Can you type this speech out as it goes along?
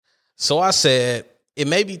So I said, it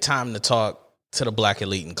may be time to talk to the black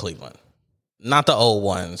elite in Cleveland. Not the old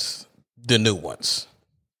ones, the new ones.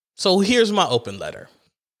 So here's my open letter.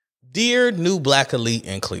 Dear new black elite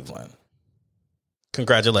in Cleveland,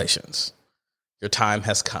 congratulations. Your time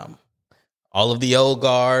has come. All of the old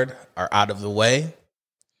guard are out of the way.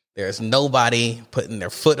 There's nobody putting their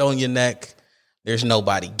foot on your neck. There's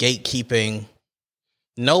nobody gatekeeping.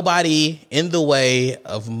 Nobody in the way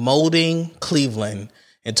of molding Cleveland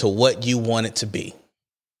into what you want it to be.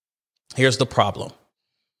 Here's the problem.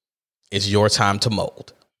 It's your time to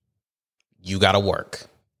mold. You got to work.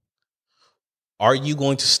 Are you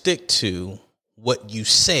going to stick to what you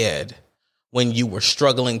said when you were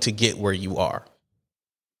struggling to get where you are?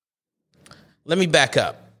 Let me back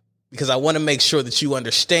up because I want to make sure that you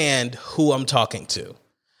understand who I'm talking to.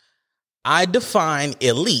 I define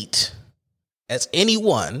elite as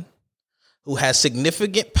anyone who has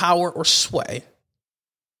significant power or sway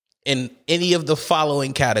in any of the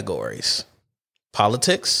following categories: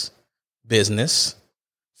 politics, business,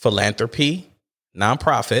 philanthropy,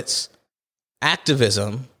 nonprofits,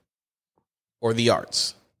 activism, or the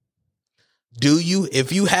arts.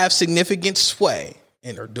 If you have significant sway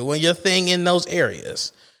and are doing your thing in those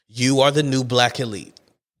areas, you are the new black elite.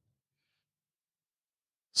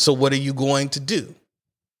 So what are you going to do?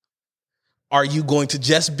 Are you going to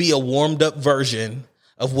just be a warmed up version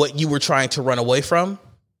of what you were trying to run away from?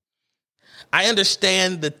 I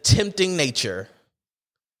understand the tempting nature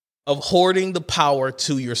of hoarding the power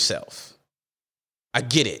to yourself. I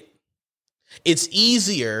get it. It's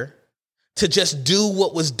easier to just do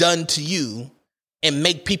what was done to you and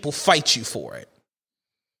make people fight you for it.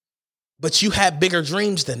 But you had bigger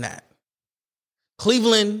dreams than that.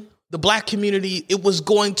 Cleveland, the black community, it was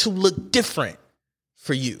going to look different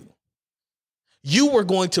for you. You were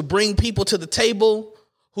going to bring people to the table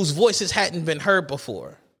whose voices hadn't been heard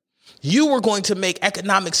before. You were going to make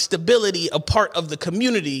economic stability a part of the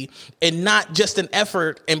community and not just an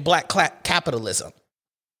effort in black capitalism.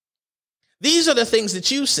 These are the things that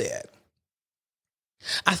you said.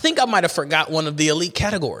 I think I might have forgot one of the elite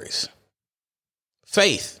categories.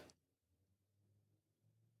 Faith.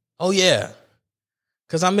 Oh, yeah,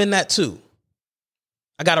 because I'm in that too.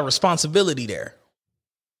 I got a responsibility there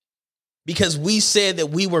because we said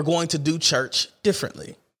that we were going to do church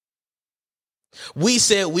differently. We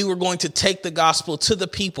said we were going to take the gospel to the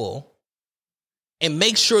people and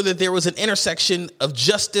make sure that there was an intersection of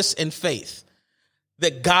justice and faith,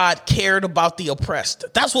 that God cared about the oppressed.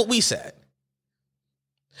 That's what we said.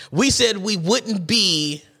 We said we wouldn't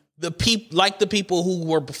be like the people who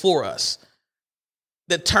were before us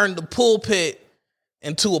that turned the pulpit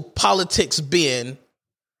into a politics bin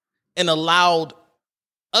and allowed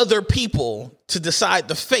other people to decide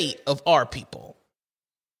the fate of our people.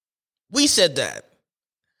 We said that.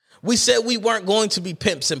 We said we weren't going to be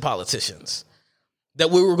pimps and politicians,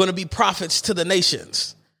 that we were going to be prophets to the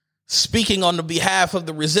nations, speaking on the behalf of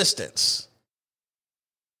the resistance.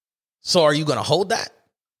 So are you going to hold that?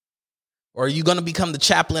 Or are you going to become the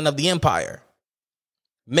chaplain of the empire,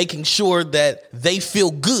 making sure that they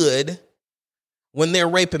feel good when they're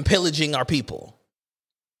raping and pillaging our people?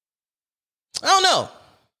 I don't know.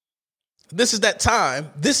 This is that time.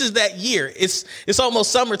 This is that year. It's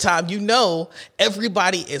almost summertime. You know,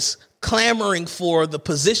 everybody is clamoring for the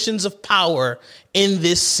positions of power in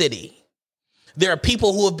this city. There are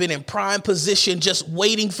people who have been in prime position just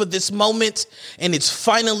waiting for this moment, and it's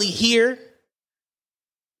finally here.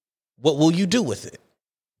 What will you do with it?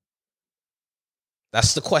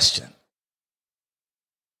 That's the question.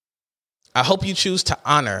 I hope you choose to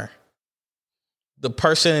honor the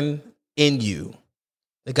person in you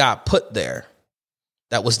that God put there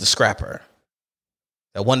that was the scrapper,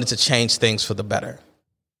 that wanted to change things for the better.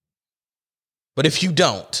 But if you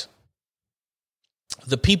don't,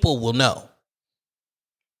 the people will know,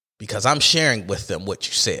 because I'm sharing with them what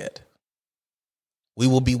you said. We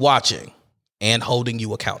will be watching and holding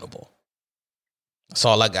you accountable. That's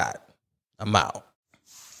all I got. I'm out.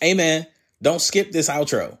 Hey, man, don't skip this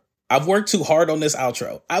outro. I've worked too hard on this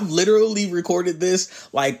outro. I've literally recorded this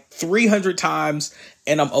like 300 times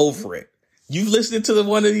and I'm over it. You've listened to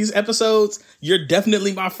one of these episodes. You're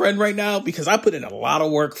definitely my friend right now because I put in a lot of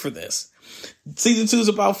work for this. Season 2 is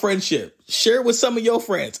about friendship. Share it with some of your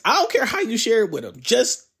friends. I don't care how you share it with them.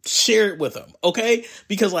 Just share it with them, okay?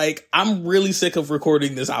 Because I'm really sick of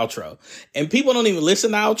recording this outro. And people don't even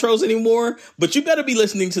listen to outros anymore, but you better be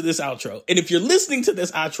listening to this outro. And if you're listening to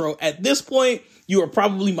this outro at this point, you are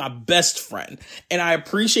probably my best friend. And I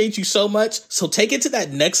appreciate you so much. So take it to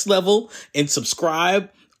that next level and subscribe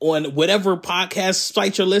on whatever podcast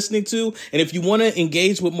site you're listening to. And if you want to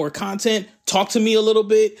engage with more content, talk to me a little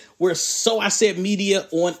bit. We're So I Said Media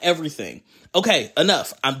on everything. Okay,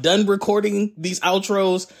 enough. I'm done recording these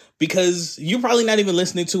outros because you're probably not even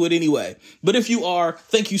listening to it anyway. But if you are,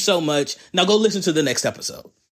 thank you so much. Now go listen to the next episode.